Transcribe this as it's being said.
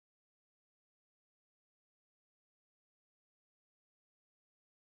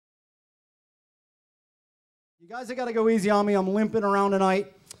You guys have got to go easy on me. I'm limping around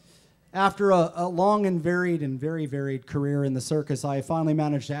tonight. After a long and very varied career in the circus, I finally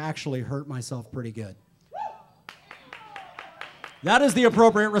managed to actually hurt myself pretty good. That is the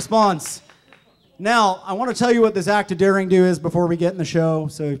appropriate response. Now, I want to tell you what this act of daring do is before we get in the show,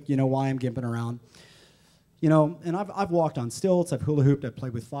 so you know why I'm gimping around. You know, and I've walked on stilts, I've hula hooped, I've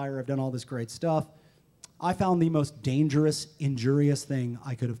played with fire, I've done all this great stuff. I found the most dangerous, injurious thing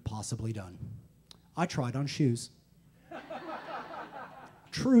I could have possibly done. I tried on shoes.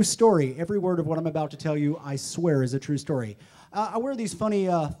 True story. Every word of what I'm about to tell you, I swear, is a true story. I wear these funny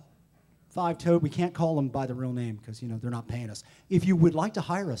five-toed, we can't call them by the real name because, you know, they're not paying us. If you would like to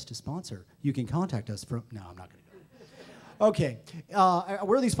hire us to sponsor, you can contact us from, no, I'm not going to do it. Okay, I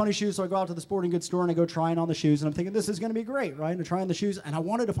wear these funny shoes, so I go out to the sporting goods store and I go trying on the shoes, and I'm thinking, this is going to be great, right? And I try on the shoes, and I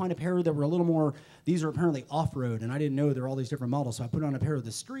wanted to find a pair that were a little more, these are apparently off-road, and I didn't know there were all these different models, so I put on a pair of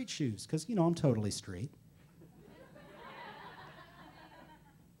the street shoes, because, you know, I'm totally street.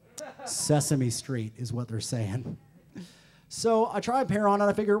 Sesame Street is what they're saying. So I try a pair on, and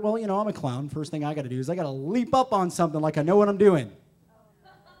I figure, well, you know, I'm a clown. First thing I got to do is I got to leap up on something like I know what I'm doing.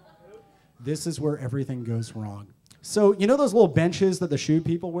 This is where everything goes wrong. So you know those little benches that the shoe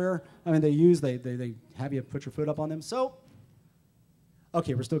people wear? I mean, they have you put your foot up on them. So,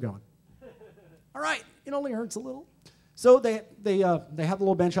 okay, we're still going. All right, it only hurts a little. So they have the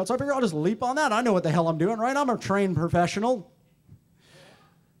little bench out. So I figure I'll just leap on that. I know what the hell I'm doing, right? I'm a trained professional.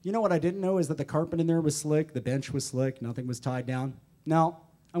 You know what I didn't know is that the carpet in there was slick, the bench was slick, nothing was tied down. Now,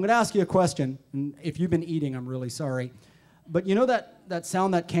 I'm going to ask you a question, and if you've been eating, I'm really sorry. But you know that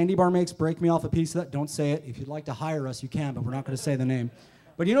sound that candy bar makes, break me off a piece of that? Don't say it. If you'd like to hire us, you can, but we're not going to say the name.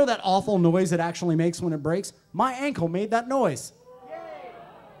 But you know that awful noise it actually makes when it breaks? My ankle made that noise. Yay.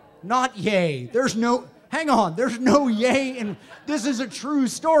 Not yay. There's no, hang on, there's no yay, and this is a true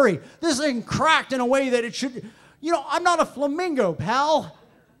story. This thing cracked in a way that it should, you know, I'm not a flamingo, pal.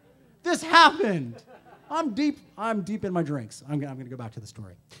 This happened. I'm deep in my drinks. I'm going to go back to the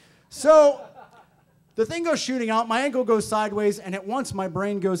story. So the thing goes shooting out, my ankle goes sideways, and at once my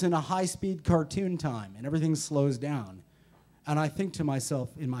brain goes into high-speed cartoon time, and everything slows down. And I think to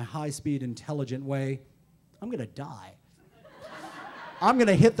myself, in my high-speed, intelligent way, I'm going to die. I'm going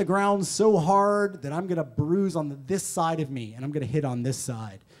to hit the ground so hard that I'm going to bruise on this side of me, and I'm going to hit on this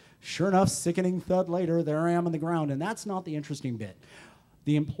side. Sure enough, sickening thud later, there I am on the ground, and that's not the interesting bit.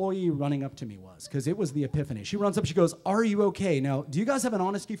 The employee running up to me was, because it was the epiphany. She runs up, she goes, "Are you okay?" Now, do you guys have an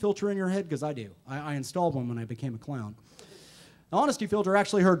honesty filter in your head? Because I do. I installed one when I became a clown. The honesty filter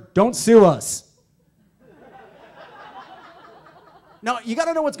actually heard, "Don't sue us." Now, you got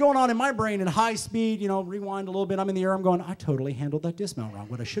to know what's going on in my brain in high speed, you know, rewind a little bit. I'm in the air, I'm going, I totally handled that dismount wrong.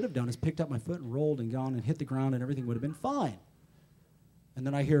 What I should have done is picked up my foot and rolled and gone and hit the ground and everything would have been fine. And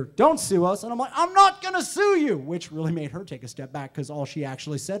then I hear, "Don't sue us." And I'm like, "I'm not going to sue you," which really made her take a step back because all she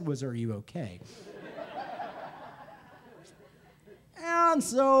actually said was, "Are you okay?" And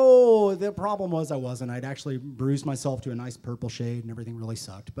so the problem was I wasn't. I'd actually bruised myself to a nice purple shade and everything really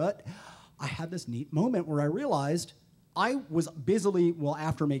sucked. But I had this neat moment where I realized I was busily, well,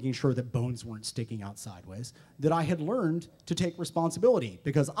 after making sure that bones weren't sticking out sideways, that I had learned to take responsibility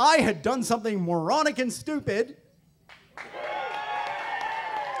because I had done something moronic and stupid.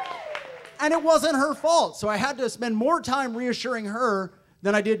 And it wasn't her fault, so I had to spend more time reassuring her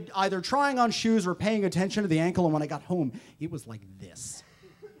than I did either trying on shoes or paying attention to the ankle, and when I got home, it was like this.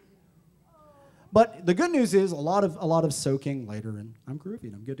 But the good news is a lot of soaking later, and I'm groovy,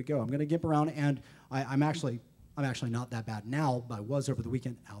 and I'm good to go. I'm going to gimp around, and I'm actually not that bad now, but I was over the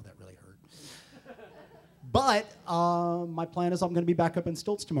weekend. Ow, that really hurt. But my plan is I'm going to be back up in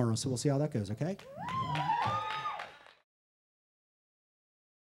stilts tomorrow, so we'll see how that goes, okay?